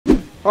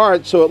All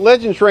right, so at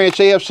Legends Ranch,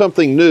 they have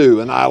something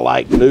new, and I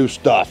like new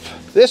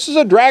stuff. This is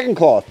a Dragon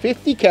Claw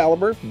 50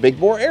 caliber big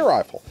bore air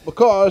rifle,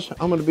 because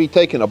I'm gonna be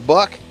taking a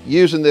buck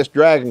using this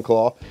Dragon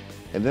Claw,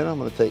 and then I'm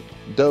gonna take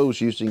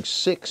does using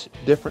 6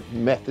 different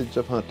methods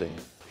of hunting.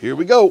 Here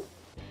we go.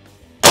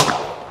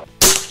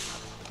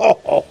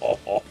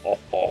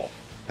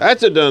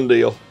 That's a done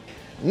deal.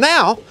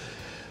 Now,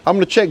 I'm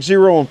gonna check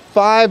zero on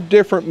 5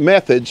 different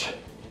methods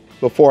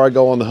before I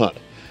go on the hunt.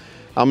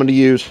 I'm gonna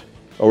use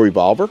a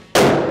revolver,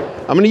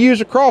 I'm gonna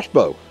use a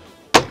crossbow,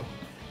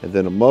 and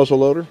then a muzzle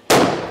loader,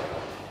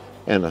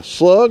 and a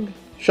slug,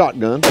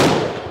 shotgun,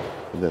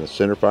 and then a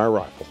centerfire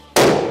rifle.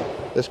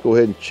 Let's go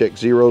ahead and check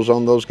zeros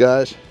on those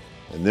guys,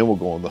 and then we'll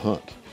go on the hunt.